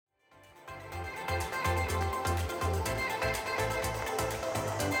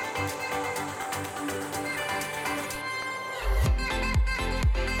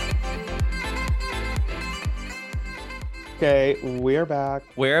Okay, we're back.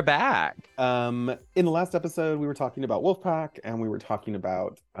 We're back. In the last episode, we were talking about Wolfpack and we were talking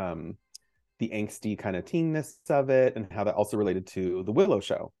about the angsty kind of teenness of it and how that also related to the Willow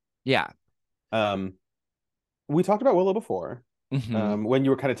show. Yeah. Um, we talked about Willow before, hmm when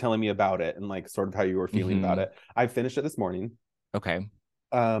you were kind of telling me about it and like sort of how you were feeling about hmm it. I finished it this morning. Okay.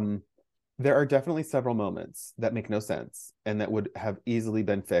 Um, there are definitely several moments that make no sense and that would have easily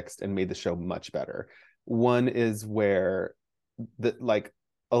been fixed and made the show much better. One is where like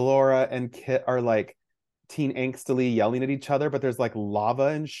Alora and Kit are like teen angstily yelling at each other, but there's like lava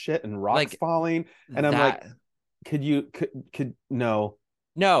and shit and rocks Like falling. And I'm like, that. could no.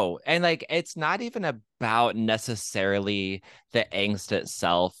 No, and like it's not even about necessarily the angst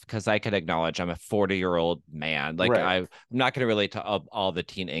itself, because I could acknowledge I'm a 40-year-old man. Like Right. I'm not going to relate to all the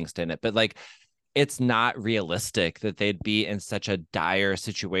teen angst in it, but like it's not realistic that they'd be in such a dire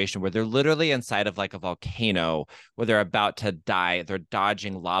situation where they're literally inside of like a volcano where they're about to die. They're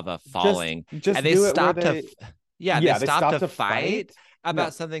dodging lava Just falling, and just they do it where stop to, they yeah, they yeah, they stop stop to to fight fight. about No.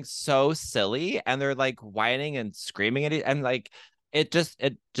 something so silly, and they're like whining and screaming at it, and like it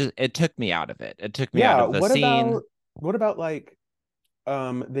took me out of it. It took me out Yeah, of the scene. what about like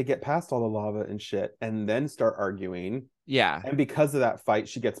they get past all the lava and shit and then start arguing, Yeah, and because of that fight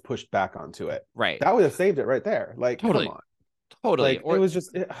she gets pushed back onto it. right. That would have saved it right there. Like, come Totally, on. totally. Like Or it was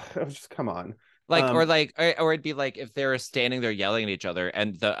just come on. like Um, or it'd be like if they're standing there yelling at each other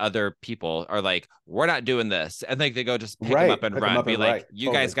and the other people are like, we're not doing this, and like they go just pick them up right, and pick them run, up be and right, like, you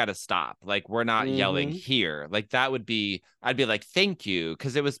guys totally. got to stop, like we're not yelling Mm-hmm. here. Like that would be, I'd be like, thank you,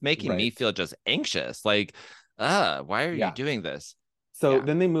 because it was making me Right. feel just anxious, like why are you Yeah. doing this? So Yeah.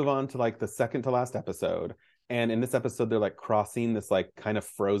 then they move on to like the second to last episode. And in this episode, they're like crossing this like kind of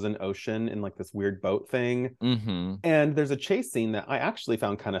frozen ocean in like this weird boat thing. Mm-hmm. And there's a chase scene that I actually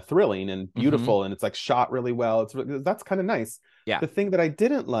found kind of thrilling and Mm-hmm. beautiful, and it's like shot really well. That's kind of nice. Yeah. The thing that I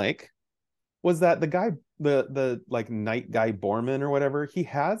didn't like was that the guy, the like night guy Borman or whatever, he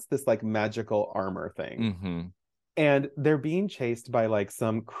has this like magical armor thing, Mm-hmm. and they're being chased by like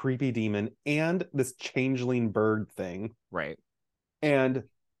some creepy demon and this changeling bird thing, Right. and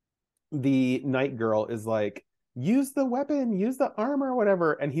the night girl is like, use the weapon, use the armor,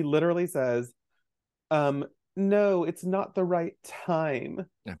 whatever, and he literally says, no, it's not the right time.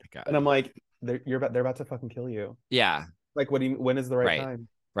 Oh my And God. I'm like, they're about to fucking kill you. Yeah. Like, what do you, when is the right Right. time?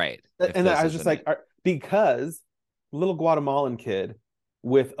 Right. If And this I was just isn't like, it. because little Guatemalan kid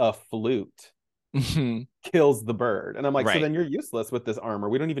with a flute kills the bird. And I'm like, so Right. then you're useless with this armor.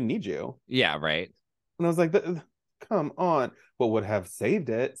 We don't even need you. Yeah, right. And I was like, come on. What would have saved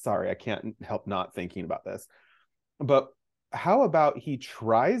it? Sorry, I can't help not thinking about this. But how about he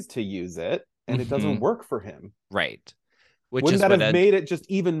tries to use it and it doesn't hmm work for him? Right. Which Wouldn't is that what have ed made it just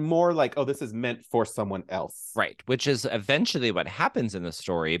even more like, oh, this is meant for someone else? right, which is eventually what happens in the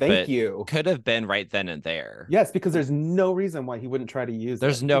story, Thank but you. could have been right then and there. Yes, because there's no reason why he wouldn't try to use it.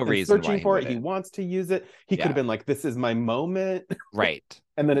 There's no He's been reason why searching he for it. He wouldn't. wants to use it. He could have Yeah. been like, this is my moment. Right.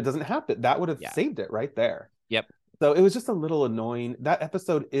 And then it doesn't happen. That would have Yeah. saved it right there. Yep. So it was just a little annoying. That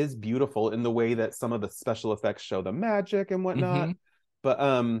episode is beautiful in the way that some of the special effects show the magic and whatnot. hmm But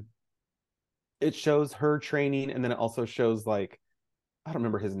it shows her training, and then it also shows like, I don't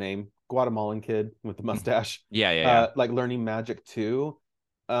remember his name, Guatemalan kid with the mustache, Yeah, yeah, yeah. like learning magic too.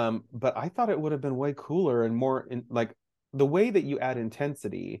 But I thought it would have been way cooler and more in like the way that you add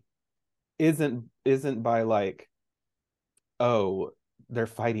intensity isn't by like, oh, they're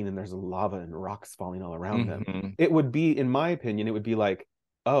fighting and there's lava and rocks falling all around them. hmm It would be, in my opinion, it would be like,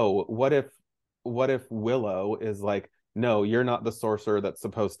 oh, what if Willow is like, no, you're not the sorcerer that's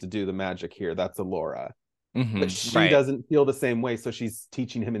supposed to do the magic here. That's Alora. But she Right. doesn't feel the same way, so she's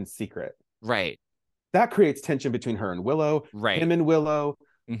teaching him in secret. Right. That creates tension between her and Willow, Right. him and Willow,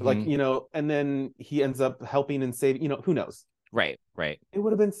 like, hmm and then he ends up helping and saving, who knows? Right. Right. It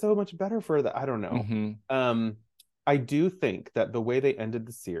would have been so much better for that. I don't know. hmm Um, I do think that the way they ended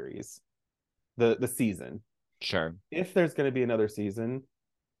the series, the season, Sure. if there's going to be another season,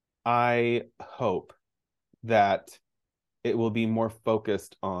 I hope that it will be more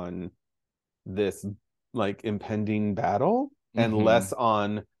focused on this like impending battle and less hmm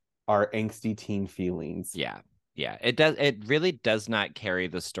on our angsty teen feelings. Yeah. Yeah. It really does not carry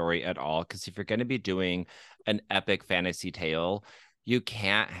the story at all. Because if you're going to be doing an epic fantasy tale, you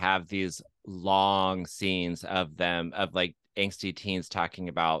can't have these long scenes of them, of like angsty teens talking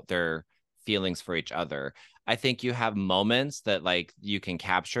about their feelings for each other. I think you have moments that like you can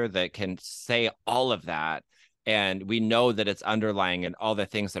capture that can say all of that and we know that it's underlying and all the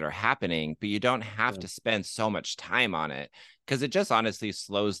things that are happening, but you don't have to spend so much time on it, because it just honestly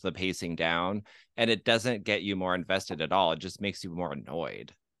slows the pacing down, and it doesn't get you more invested at all. It just makes you more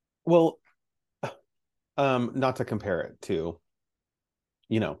annoyed. Well, not to compare it to,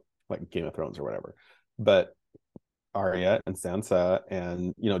 like Game of Thrones or whatever, but Arya and Sansa,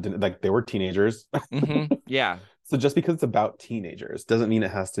 and didn't, like, they were teenagers. Yeah. So just because it's about teenagers doesn't mean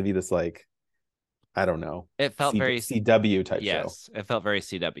it has to be this, like, I don't know, It felt very CW type show. Yes, it felt very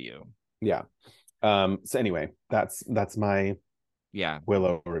CW. Yeah. So anyway, that's my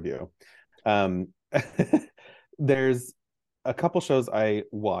Willow review. There's a couple shows I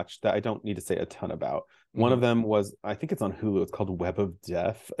watched that I don't need to say a ton about. One of them was, I think it's on Hulu. It's called Web of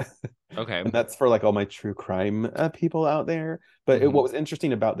Death. Okay. And that's for like all my true crime people out there. But what was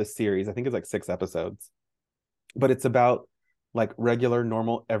interesting about this series, I think it's like 6 episodes, but it's about like regular,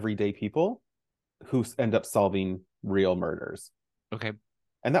 normal, everyday people who end up solving real murders. Okay.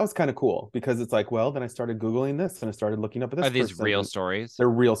 And that was kind of cool, because it's like, well, then I started Googling this and I started looking up at this. Are these real stories? They're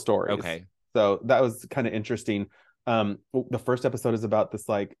real stories. Okay. So that was kind of interesting. The first episode is about this,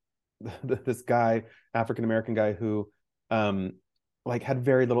 like, this guy, African-American guy, who like had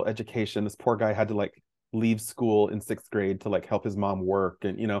very little education. This poor guy had to like leave school in 6th grade to like help his mom work,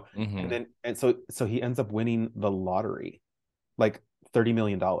 and and so he ends up winning the lottery, like $30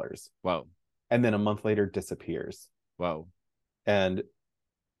 million. Whoa. And then a month later disappears. Whoa. And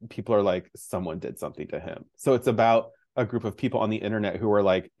people are like, someone did something to him. So it's about a group of people on the internet who are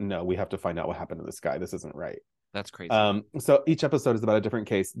like, no, we have to find out what happened to this guy. This isn't right. That's crazy. So each episode is about a different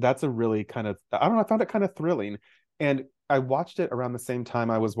case. That's a really kind of, I don't know, I found it kind of thrilling. And I watched it around the same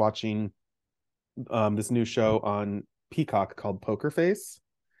time I was watching this new show on Peacock called Poker Face.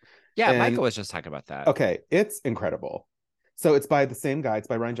 Yeah, and Michael was just talking about that. Okay, it's incredible. So it's by the same guy. It's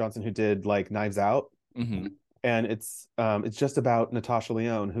by Ryan Johnson, who did like Knives Out. And it's just about Natasha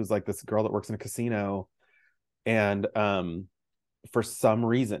Lyonne, who's like this girl that works in a casino, and for some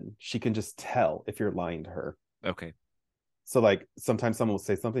reason she can just tell if you're lying to her. Okay. So like sometimes someone will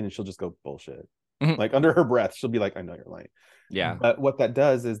say something and she'll just go bullshit. Like under her breath, she'll be like, I know you're lying. Yeah. But what that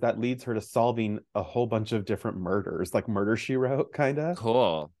does is that leads her to solving a whole bunch of different murders, like Murder, She Wrote, kind of.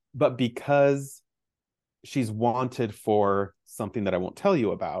 Cool. But because she's wanted for something that I won't tell you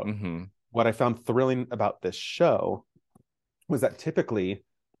about, what I found thrilling about this show was that typically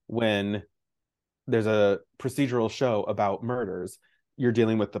when there's a procedural show about murders, you're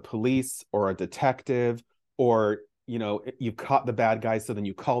dealing with the police or a detective, or you caught the bad guy, so then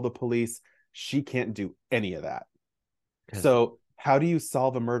you call the police. She can't do any of that. So how do you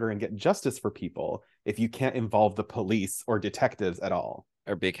solve a murder and get justice for people if you can't involve the police or detectives at all,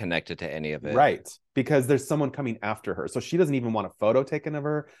 or be connected to any of it? Right. Because there's someone coming after her. So she doesn't even want a photo taken of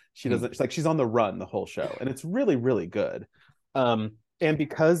her. She doesn't, like, she's on the run the whole show, and it's really, really good. And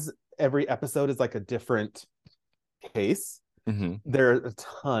because every episode is like a different case, there are a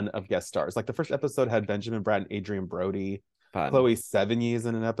ton of guest stars. Like the first episode had Benjamin Bratt and Adrian Brody. Fun. Chloe Sevigny is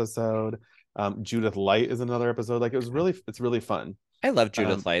in an episode. Judith Light is in another episode. Like it's really fun. I love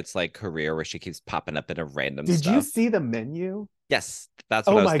Judith Light's like career, where she keeps popping up in a random Did stuff. you see the menu? Yes, that's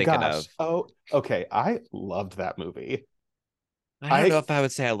what I was thinking of. Oh, okay. I loved that movie. I don't know if I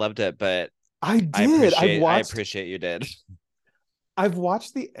would say I loved it, but I did. I appreciate you did. I've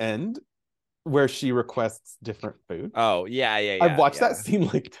watched the end where she requests different food. Oh, yeah. I've watched that scene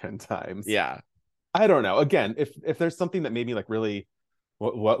like 10 times. Yeah. I don't know. Again, if there's something that made me like really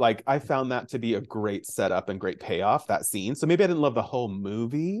what like, I found that to be a great setup and great payoff, that scene. So maybe I didn't love the whole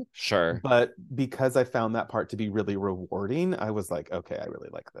movie. Sure. But because I found that part to be really rewarding, I was like, okay, I really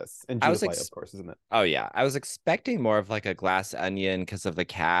like this. And Judith Light, of course, isn't it? Oh yeah. I was expecting more of like a Glass Onion because of the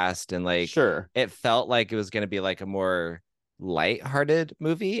cast, and like, sure, it felt like it was going to be like a more light-hearted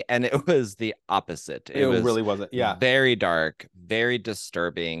movie, and it was the opposite. It really wasn't. Yeah. Very dark, very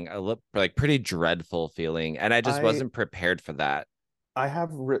disturbing, a little like pretty dreadful feeling, and I just wasn't prepared for that. I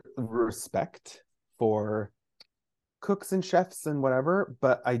have respect for cooks and chefs and whatever,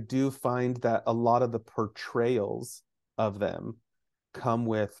 but I do find that a lot of the portrayals of them come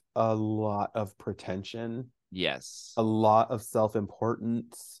with a lot of pretension. Yes. A lot of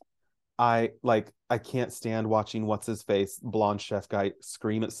self-importance. I can't stand watching what's his face blonde chef guy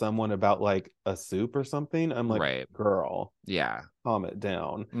scream at someone about like a soup or something. I'm like, right. Girl, yeah, calm it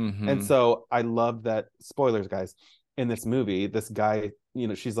down. And so I love that, spoilers guys, in this movie, this guy,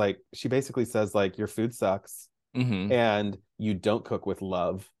 she basically says like, your food sucks, and you don't cook with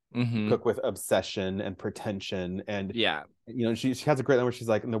love, cook with obsession and pretension. And she has a great line where she's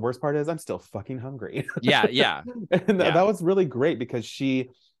like, and the worst part is I'm still fucking hungry. And that was really great, because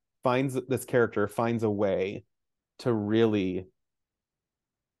this character finds a way to really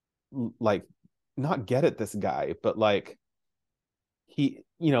like not get at this guy, but like he,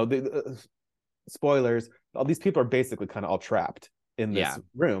 the spoilers, all these people are basically kind of all trapped in this Yeah.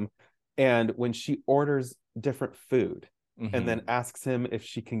 room. And when she orders different food and then Mm-hmm. asks him if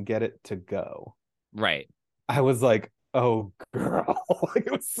she can get it to go, Right. I was like, oh girl, like,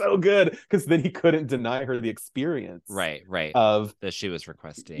 it was so good because then he couldn't deny her the experience Right. Right. of, That she was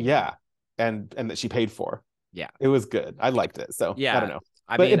requesting. yeah, and that she paid for. Yeah. It was good. I liked it. So I don't Yeah. know.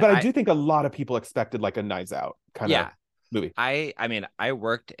 I But mean, but I do think a lot of people expected like a Knives Out kind of yeah. movie. I mean, I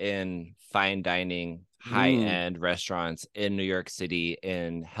worked in fine dining, Mm. high-end restaurants in New York City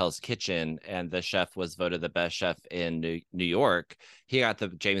in Hell's Kitchen, and the chef was voted the best chef in New York. He got the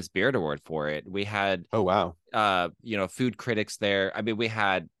James Beard Award for it. We had Oh wow. food critics there. I mean, we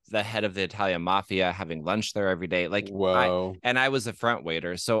had the head of the Italian mafia having lunch there every day. Like Whoa. I was a front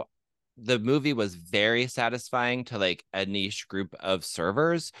waiter. So the movie was very satisfying to like a niche group of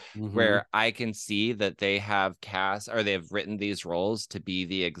servers Mm-hmm. where I can see that they have cast or they have written these roles to be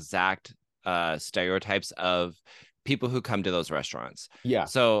the exact stereotypes of people who come to those restaurants. Yeah.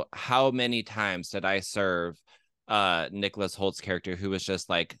 So how many times did I serve Nicholas Holt's character who was just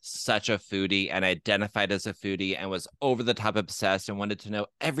like such a foodie and identified as a foodie and was over the top obsessed and wanted to know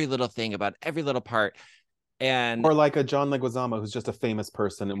every little thing about every little part, and Or like a John Leguizamo who's just a famous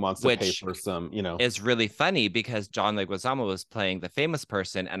person and wants to pay which for some. is really funny because John Leguizamo was playing the famous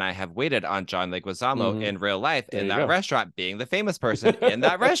person, and I have waited on John Leguizamo Mm-hmm. in real life There in you that go. restaurant being the famous person in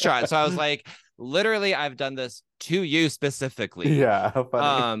that restaurant. So I was like, literally, I've done this to you specifically. Yeah, how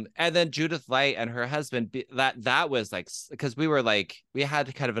funny. And then Judith Light and her husband, that was like, because we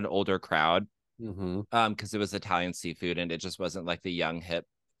had kind of an older crowd, Mm-hmm. because it was Italian seafood and it just wasn't like the young hip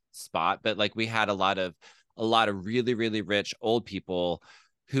spot, but like we had a lot of really really rich old people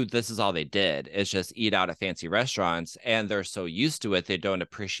who this is all they did is just eat out at fancy restaurants, and they're so used to it they don't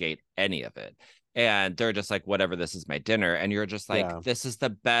appreciate any of it, and they're just like, whatever, this is my dinner. And you're just like, Yeah. this is the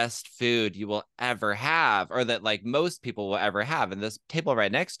best food you will ever have, or that like most people will ever have. And this table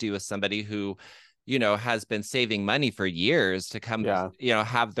right next to you is somebody who has been saving money for years to come Yeah.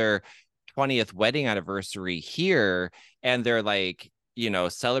 have their 20th wedding anniversary here, and they're like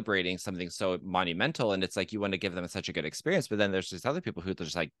celebrating something so monumental, and it's like you want to give them such a good experience, but then there's just other people who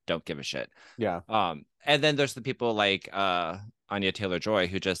just like don't give a shit. Yeah. And then there's the people like Anya Taylor-Joy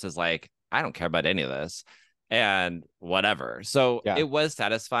who just is like, I don't care about any of this and whatever. So Yeah. it was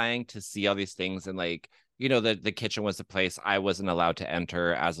satisfying to see all these things, and like the kitchen was a place I wasn't allowed to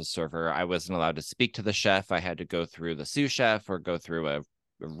enter as a server. I wasn't allowed to speak to the chef. I had to go through the sous chef or go through a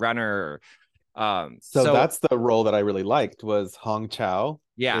runner. So that's the role that I really liked was Hong Chow.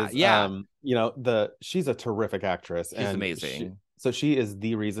 Yeah, Is yeah, she's a terrific actress, she's and amazing. she is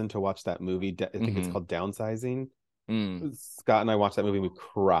the reason to watch that movie. I think it's Mm-hmm. called Downsizing. Mm. Scott and I watched that movie and we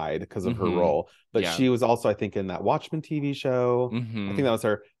cried because of her Mm-hmm. role. But Yeah. she was also, I think, in that Watchmen TV show. Mm-hmm. I think that was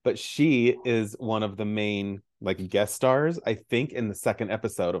her. But she is one of the main like guest stars, I think, in the second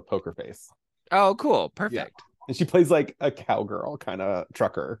episode of Poker Face. Oh, cool. Perfect. And she plays like a cowgirl kind of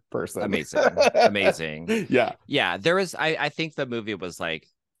trucker person. Amazing. Amazing. Yeah. Yeah. There was, I think the movie was like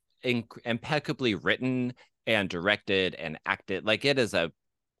impeccably written and directed and acted. Like it is a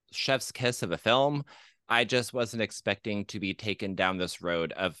chef's kiss of a film. I just wasn't expecting to be taken down this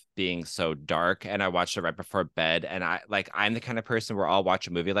road of being so dark. And I watched it right before bed. And I'm the kind of person where I'll watch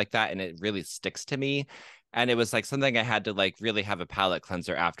a movie like that and it really sticks to me. And it was like something I had to like really have a palate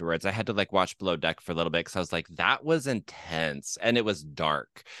cleanser afterwards. I had to like watch Below Deck for a little bit because I was like, that was intense and it was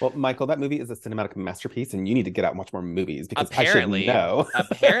dark. Well, Michael, that movie is a cinematic masterpiece, and you need to get out and watch more movies because Apparently, I should know.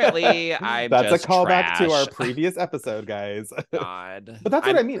 apparently, I'm That's just a callback to our trash. previous episode, guys. God, But that's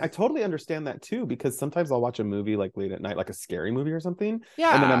what I mean. I totally understand that too, because sometimes I'll watch a movie like late at night, like a scary movie or something, and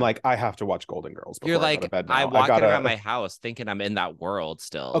then I'm yeah. like, I have to watch Golden Girls You're before I go to like, bed now. I'm I walking around gotta. my house thinking I'm in that world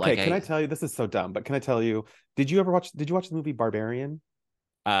still. Okay, Like can I tell you? This is so dumb, but can I tell you? Did you watch the movie Barbarian?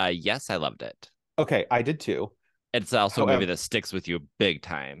 yes, I loved it. Okay, I did too. It's also a movie However, that sticks with you big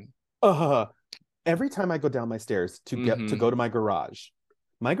time. uh, every time I go down my stairs to Mm-hmm. go to my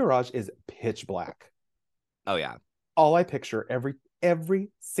garage is pitch black. Oh yeah. All I picture every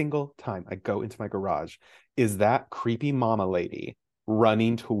single time I go into my garage is that creepy mama lady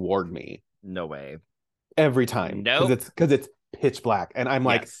running toward me No way. every time Nope. because it's pitch black, and I'm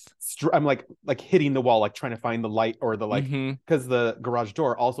like Yes. I'm like hitting the wall, like trying to find the light or the like, Mm-hmm. because the garage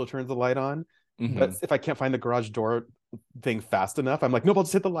door also turns the light on. Mm-hmm. But if I can't find the garage door thing fast enough, I'm like, nope, I'll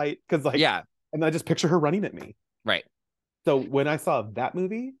just hit the light, because like, Yeah. and then I just picture her running at me. Right. So when I saw that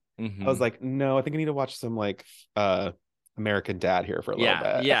movie, Mm-hmm. I was like, no, I think I need to watch some like American Dad here for a little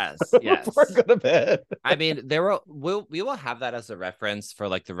Yeah, bit yes, before I yes. go to bed. I mean, we will have that as a reference for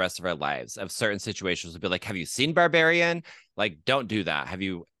like the rest of our lives of certain situations. We'll be like, have you seen Barbarian? Like, don't do that. Have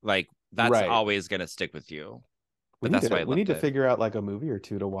you like that's Right. always gonna stick with you. But that's why I We need loved to it. figure out like a movie or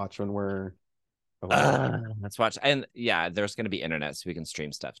two to watch when we're away. Let's watch. And yeah, there's gonna be internet so we can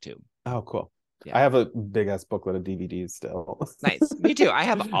stream stuff too. Oh, cool. I Yeah. have a big ass booklet of DVDs still. Nice. Me too. I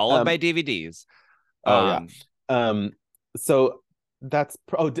have all of um, my DVDs. oh yeah. Um, Um, so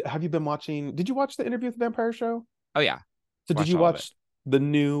have you been watching? Did you watch the Interview with the Vampire show? oh yeah, So did watched you all of it. watch the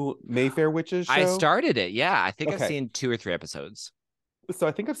new Mayfair Witches I show? started it. Yeah, I think I've Okay. seen 2 or 3 episodes. So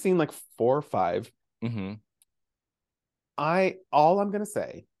I think I've seen like 4 or 5. Mm-hmm. I all I'm gonna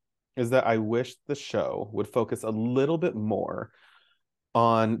say is that I wish the show would focus a little bit more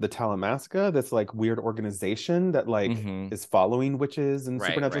on the Talamasca, this like weird organization that like Mm-hmm. is following witches and Right,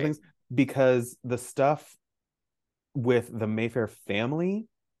 supernatural right. things, because the stuff with the Mayfair family,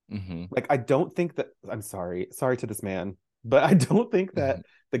 Mm-hmm. like I don't think that I'm sorry to this man, but I don't think Mm-hmm. that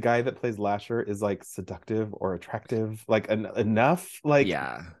the guy that plays Lasher is like seductive or attractive like enough like.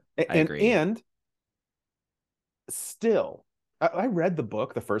 Yeah, I agree. And still, I read the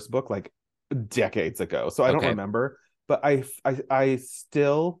book, the first book, like decades ago, so I don't Okay. remember. But I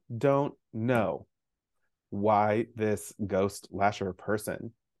still don't know why this ghost Lasher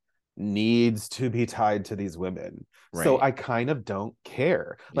person needs to be tied to these women. So Right. I kind of don't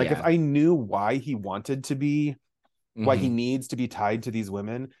care. Like if Yeah. I knew why he Mm-hmm. needs to be tied to these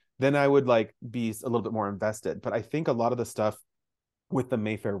women, then I would like be a little bit more invested. But I think a lot of the stuff with the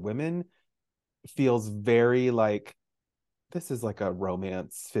Mayfair women feels very like this is like a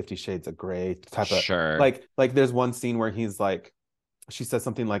romance 50 shades of gray type of Sure. like there's one scene where he's like she says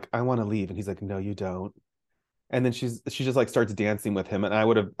something like I want to leave and he's like no you don't, and then she just like starts dancing with him, and I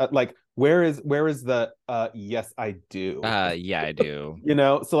would have like where is the yes I do, Yeah, I do.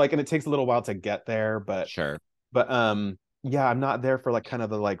 so like, and it takes a little while to get there, Sure. but yeah, I'm not there for like kind of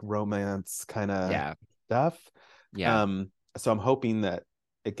the like romance kind of Yeah. stuff. Yeah. So I'm hoping that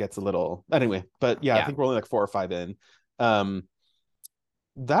it gets a little anyway, but yeah, I Yeah. think we're only like 4 or 5 in. um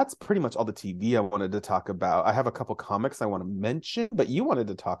that's pretty much all the TV I wanted to talk about. I have a couple comics I want to mention, but you wanted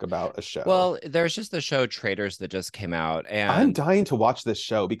to talk about a show. Well, there's just the show Traitors that just came out, I'm and dying to watch this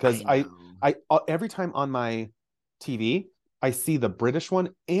show because I know. I every time on my TV I see the British one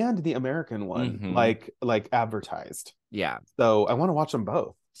and the American one Mm-hmm. like advertised. Yeah. So I want to watch them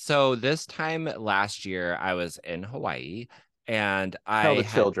both. So this time last year, I was in Hawaii, and Tell the I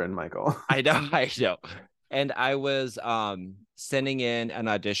had children, Michael. I know, I know. And I was sending in an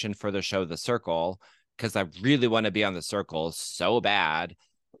audition for the show The Circle because I really want to be on The Circle so bad.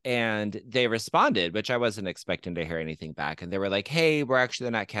 And they responded, which I wasn't expecting to hear anything back. And they were like, hey, we're actually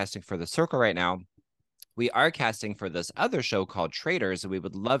not casting for The Circle right now. We are casting for this other show called Traitors, and we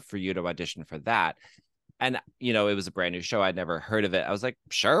would love for you to audition for that. And it was a brand new show. I'd never heard of it. I was like,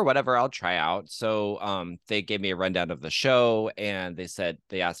 sure, whatever, I'll try out. So they gave me a rundown of the show, and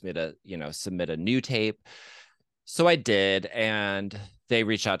they asked me to submit a new tape. So I did, and they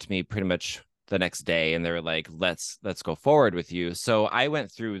reached out to me pretty much the next day, and they were like, let's go forward with you. So I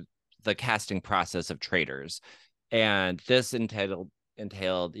went through the casting process of Traitors, and this entailed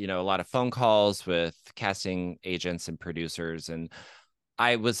a lot of phone calls with casting agents and producers, and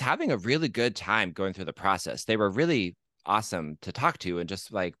I was having a really good time going through the process. They were really awesome to talk to and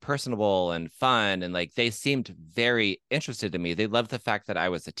just like personable and fun. And like they seemed very interested in me. They loved the fact that I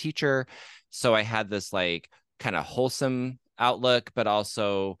was a teacher. So I had this like kind of wholesome outlook, but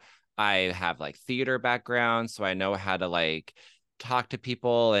also I have like theater background. So I know how to like talk to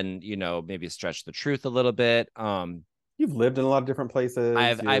people and, maybe stretch the truth a little bit. You've lived in a lot of different places.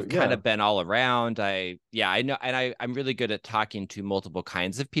 I've kind Yeah, of been all around. I know, and I'm really good at talking to multiple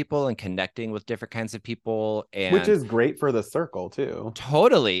kinds of people and connecting with different kinds of people, which and is great for the circle too.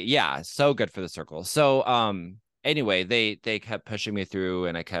 totally, yeah, so good for the circle. So anyway, they kept pushing me through,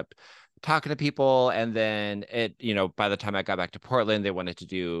 and I kept talking to people, and then by the time I got back to Portland, they wanted to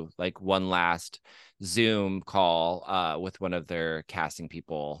do like one last Zoom call with one of their casting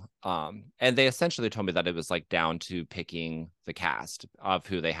people. And they essentially told me that it was like down to picking the cast of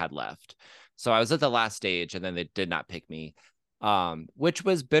who they had left. So I was at the last stage, and then they did not pick me, which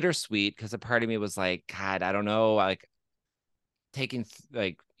was bittersweet because a part of me was like, God, I don't know, like taking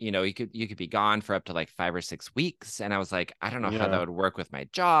like you could be gone for up to like 5 or 6 weeks, and I was like, I don't know how that Yeah. would work with my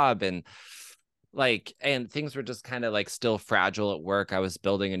job, and things were just kind of like still fragile at work. I was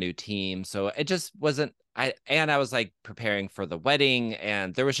building a new team, so it just wasn't I was like preparing for the wedding,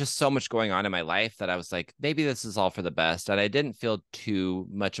 and there was just so much going on in my life that I was like, maybe this is all for the best. And I didn't feel too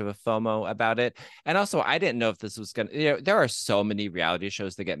much of a FOMO about it. And also, I didn't know if this was gonna, there are so many reality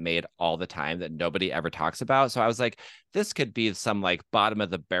shows that get made all the time that nobody ever talks about. So I was like, this could be some like bottom of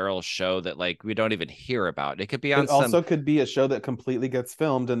the barrel show that like we don't even hear about. It could be on It some. also could be a show that completely gets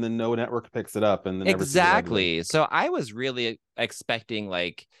filmed and then no network picks it up and then never sees the light of day. Exactly. So I was really expecting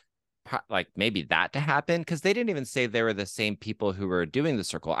like maybe that to happen, because they didn't even say they were the same people who were doing the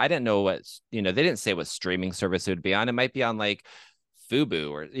circle. I didn't know what, they didn't say what streaming service it would be on. It might be on like Fubu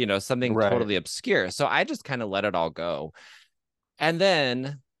or something Right. totally obscure. So I just kind of let it all go. And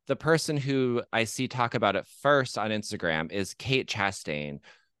then the person who I see talk about it first on Instagram is Kate Chastain,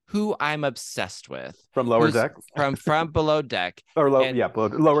 who I'm obsessed with, From Lower who's Decks. from Below Deck. Or And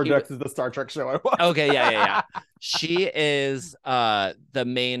Lower she Decks is the Star Trek show I watch. Okay, yeah. She is the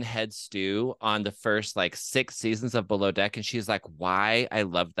main head stew on the first like 6 seasons of Below Deck, and she's like, why I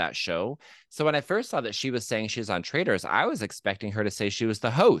love that show. So when I first saw that she was saying she's on Traitors, I was expecting her to say she was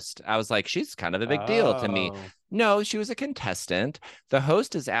the host. I was like, she's kind of a big deal to me. Oh. No, she was a contestant. The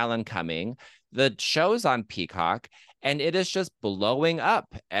host is Alan Cumming. The show's on Peacock, and it is just blowing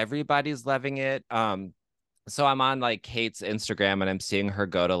up. Everybody's loving it. So I'm on like Kate's Instagram and I'm seeing her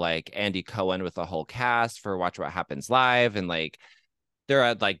go to like Andy Cohen with the whole cast for Watch What Happens Live, and like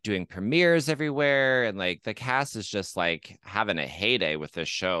they're like doing premieres everywhere, and like the cast is just like having a heyday with this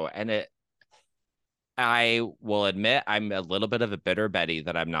show. And I will admit I'm a little bit of a bitter Betty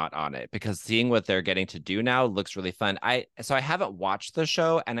that I'm not on it, because seeing what they're getting to do now looks really fun. So I haven't watched the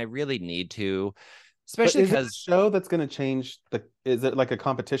show and I really need to, But especially is it a because show that's going to change is it like a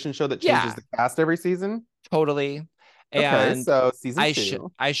competition show that changes yeah, the cast every season? totally. Okay, And so season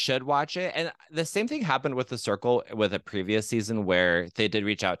two. I should watch it. And the same thing happened with The Circle with a previous season, where they did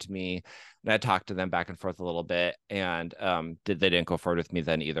reach out to me and I talked to them back and forth a little bit, and they didn't go forward with me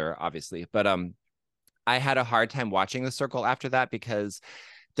then either, obviously. But I had a hard time watching The Circle after that, because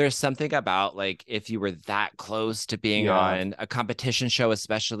there's something about like if you were that close to being Yeah. on a competition show,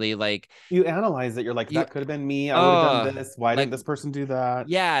 especially like You analyze it, you're like, you that could have been me. I would have done this. Why like didn't this person do that?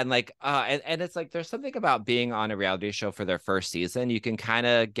 yeah, and like and it's like there's something about being on a reality show for their first season. You can kind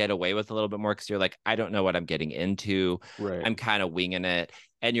of get away with a little bit more because you're like, I don't know what I'm getting into. Right. I'm kind of winging it.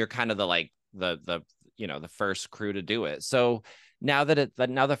 And you're kind of the like the the first crew to do it. So now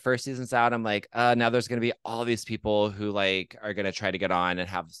now the first season's out, I'm like, now there's gonna be all these people who like are gonna try to get on and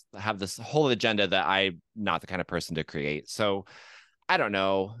have this whole agenda that I'm not the kind of person to create. So I don't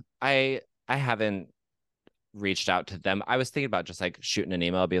know. I haven't reached out to them. I was thinking about just like shooting an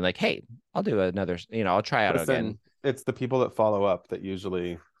email, being like, hey, I'll do another, I'll try out again. Listen, it's the people that follow up that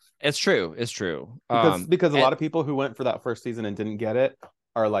usually, It's true. It's true. because a And lot of people who went for that first season and didn't get it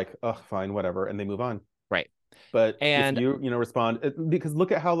are like, oh, fine, whatever, and they move on. right. But if And you respond, because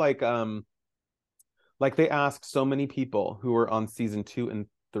look at how like they asked so many people who were on season 2 and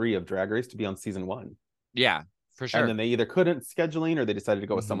 3 of Drag Race to be on season 1, yeah, for and sure. then they either couldn't scheduling or they decided to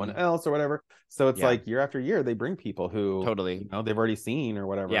go with someone else or whatever. So it's Yeah, like year after year they bring people who totally. they've already seen or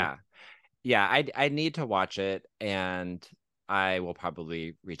whatever. Yeah. Yeah. I need to watch it, and I will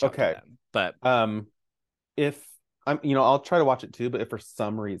probably reach out to Okay. them. But If I'm, I'll try to watch it too, but if for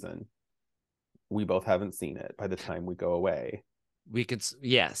some reason we both haven't seen it by the time we go away, we could,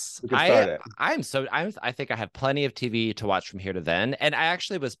 yes. we could start it. I think I have plenty of TV to watch from here to then. And I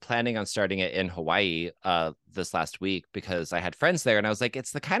actually was planning on starting it in Hawaii this last week, because I had friends there, and I was like,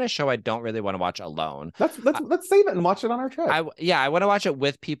 it's the kind of show I don't really want to watch alone. Let's save it and watch it on our trip. I want to watch it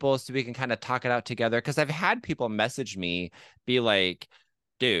with people so we can kind of talk it out together, because I've had people message me, be like,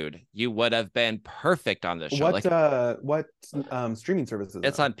 dude, you would have been perfect on this show. What streaming services?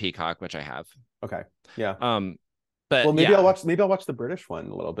 It's on Peacock, which I have. Okay. Yeah. But well, yeah, maybe I'll watch the British one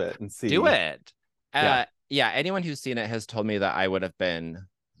a little bit and see. do it. Yeah. Yeah, anyone who's seen it has told me that I would have been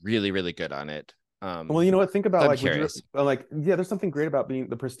really, really good on it. Well, you know what? Think about I'm curious. There's something great about being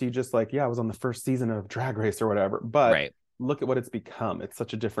the prestigious, like, yeah, I was on the first season of Drag Race or whatever, but right. Look at what it's become. It's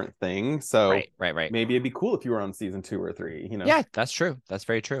such a different thing. So right. Maybe it'd be cool if you were on season 2 or 3, Yeah, that's true. That's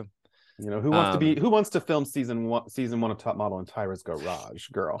very true. Who wants to film season one of Top Model in Tyra's garage,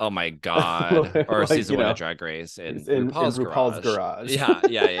 girl? Oh my god. Or season 1 of Drag Race in RuPaul's garage.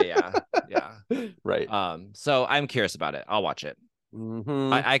 Yeah. Right. So I'm curious about it. I'll watch it.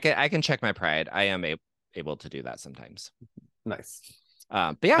 Mm-hmm. I can check my pride. I am able to do that sometimes. Nice.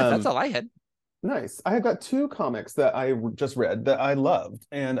 But yeah, that's all I had. Nice. I have got 2 comics that I just read that I loved,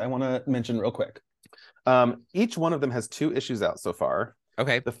 and I want to mention real quick. Each one of them has 2 issues out so far.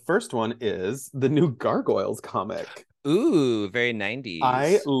 Okay. The first one is the new Gargoyles comic. Ooh, very 90s.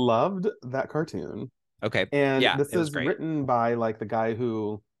 I loved that cartoon. Okay. And Yeah, this it was is great. written by like the guy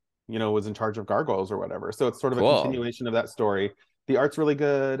who, was in charge of Gargoyles or whatever. So it's sort of a Cool. continuation of that story. The art's really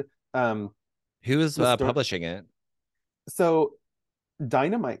good. Who's The story. publishing it? So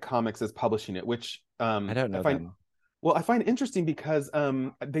Dynamite Comics is publishing it, which I don't I know find them. well, I find interesting because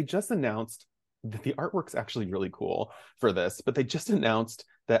they just announced that the artwork's actually really cool for this, but they just announced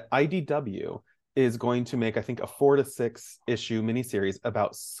that IDW is going to make, I think, a 4 to 6 issue miniseries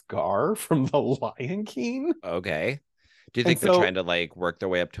about Scar from The Lion King. Okay. Do you And think they're trying so to like work their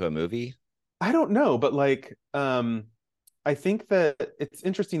way up to a movie? I don't know, but like I think that it's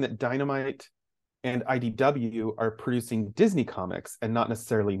interesting that Dynamite and IDW are producing Disney comics and not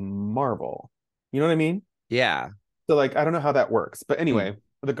necessarily Marvel. You know what I mean? Yeah. So like I don't know how that works, but Hmm. anyway,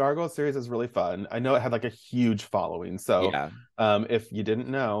 the Gargoyle series is really fun. I know it had like a huge following. So Yeah. if you didn't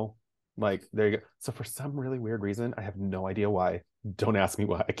know, like there you go. So for some really weird reason, I have no idea why. Don't ask me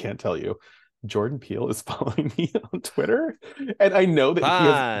why. I can't tell you. Jordan Peele is following me on Twitter, and I know that he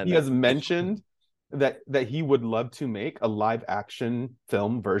Fun. has mentioned that he would love to make a live action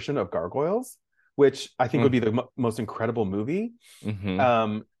film version of Gargoyles, which I think would Mm. be the most incredible movie. Hmm.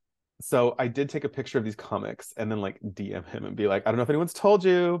 Um, so I did take a picture of these comics and then like DM him and be like, I don't know if anyone's told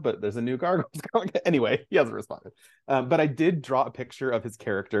you, but there's a new Gargoyles comic. Anyway, he hasn't responded. But I did draw a picture of his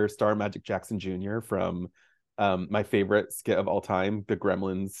character, Star Magic Jackson Jr. from my favorite skit of all time, the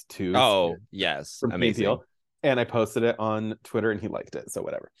Gremlins 2 skit Oh, yes. from Key and Amazing. Peele. And I posted it on Twitter and he liked it. So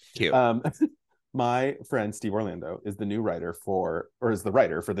whatever. Cute. Um, my friend Steve Orlando is the new writer for, or is the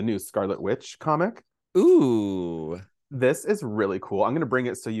writer for the new Scarlet Witch comic. Ooh. This is really cool. I'm going to bring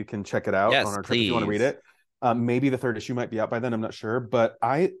it so you can check it out on Yes, our trip if you want to read please. it. Maybe the third issue might be out by then. I'm not sure, but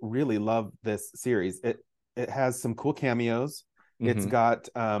I really love this series. It has some cool cameos. It's Hmm. got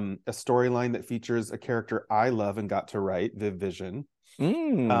a storyline that features a character I love and got to write, Viv Vision.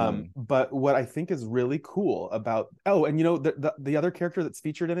 Mm. But what I think is really cool about and the other character that's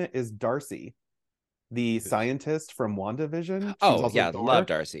featured in it is Darcy, the scientist from WandaVision. She was Oh, also yeah. Love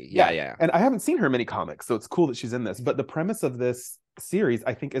Thor. Darcy. Yeah, Yeah. yeah. And I haven't seen her in many comics, so it's cool that she's in this. But the premise of this series,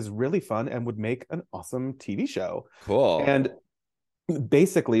 I think, is really fun and would make an awesome TV show. Cool. And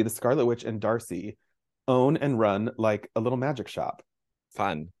basically, the Scarlet Witch and Darcy own and run like a little magic shop.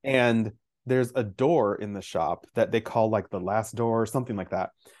 Fun. And there's a door in the shop that they call like the last door or something like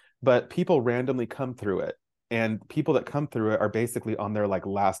that. But people randomly come through it. And people that come through it are basically on their like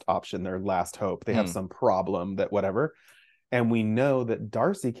last option, their last hope. They have Hmm. some problem that whatever. And we know that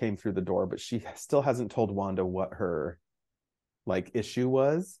Darcy came through the door, but she still hasn't told Wanda what her like issue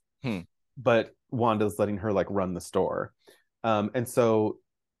was. Hmm. But Wanda's letting her like run the store. And so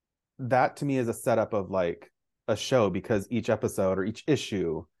that to me is a setup of like a show because each episode or each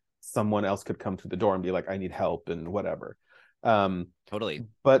issue, someone else could come through the door and be like, I need help and whatever. Um, Totally.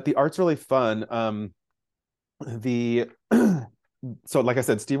 but the art's really fun. The so like I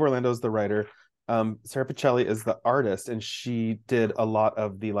said, Steve Orlando's the writer. Sarah Pichelli is the artist, and she did a lot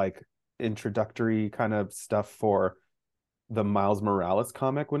of the like introductory kind of stuff for the Miles Morales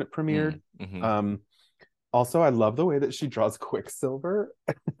comic when it premiered. Mm-hmm. Um, Also, I love the way that she draws Quicksilver.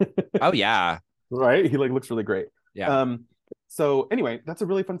 Oh, yeah. Right? He like looks really great. Yeah. Um, so anyway, that's a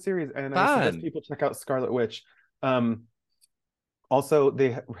really fun series, and I suggest Fun. people check out Scarlet Witch. Um, Also,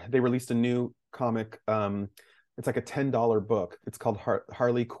 they released a new comic. It's like a $10 book. It's called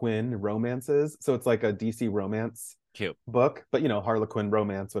Harley Quinn Romances. So it's like a DC romance Cute. book, but Harlequin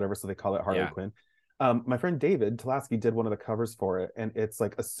romance, whatever. So they call it Harley Yeah. Quinn. My friend David Tulaski did one of the covers for it, and it's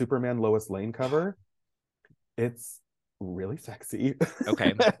like a Superman Lois Lane cover. It's really sexy.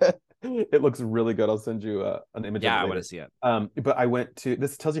 Okay. It looks really good. I'll send you an image of Yeah, it I want to later. see it. But I went to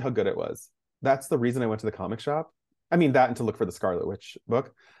this tells you how good it was. That's the reason I went to the comic shop. I mean that and to look for the Scarlet Witch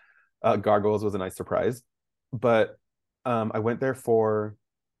book. Gargoyles was a nice surprise, but I went there for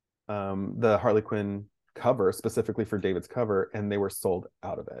the Harley Quinn cover specifically for David's cover, and they were sold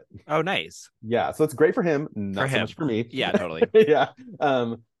out of it. Oh, nice. Yeah, so it's great for him, For not so much him. for me. Yeah, totally. Yeah,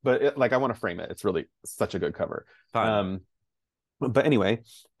 but like I want to frame it. It's really such a good cover. Fun. But anyway,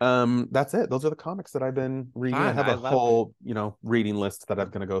 that's it. Those are the comics that I've been reading. I Fun. have I a love. whole reading list that I'm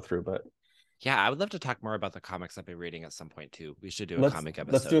going to go through, but Yeah, I would love to talk more about the comics I've been reading at some point too. We should do a let's comic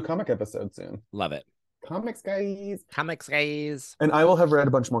let's do a episode. comic episode soon. Love it. Comics, guys. Comics, guys. And I will have read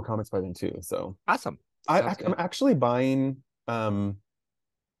a bunch more comics by then too. So Awesome. I Sounds I'm good. actually buying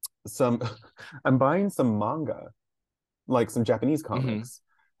some I'm buying some manga, like some Japanese Hmm. comics,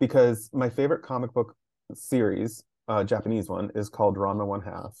 because my favorite comic book series, Japanese one, is called Ranma One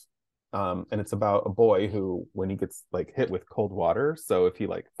Half. And it's about a boy who, when he gets like hit with cold water, so if he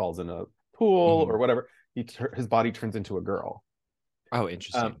like falls in a pool Hmm. or whatever, his body turns into a girl. Oh,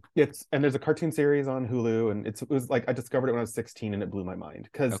 interesting. There's a cartoon series on Hulu, and it was like I discovered it when I was 16, and it blew my mind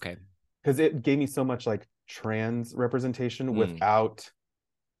Okay. because it gave me so much like trans representation Mm. without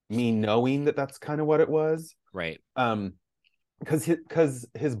me knowing that that's kind of what it was. Right. Because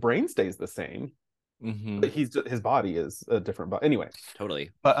his brain stays the same, but his body is a different body. Anyway,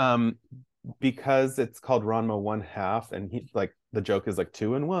 Totally. but because it's called Ranma One Half, and he like the joke is like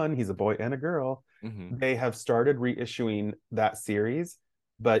 2 in 1. He's a boy and a girl. They have started reissuing that series,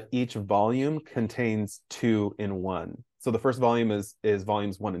 but each volume contains 2 in 1. So the first volume is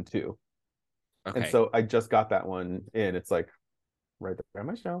volumes 1 and 2. Okay. And so I just got that one in. It's like right there on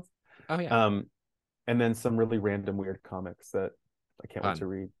my shelf. Oh yeah. And then some really random weird comics that I can't wait to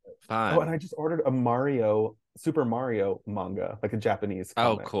read. Fun. Oh, and I just ordered a Super Mario manga, like a Japanese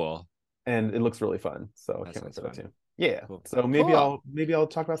comic. Oh, cool. And it looks really fun. So I can't wait for that too. Yeah. Cool. So maybe I'll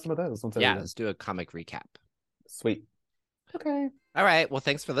talk about some of those once I read them. Let's do a comic recap. Sweet. Okay. All right. Well,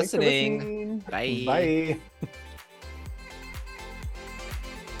 thanks for listening. Bye.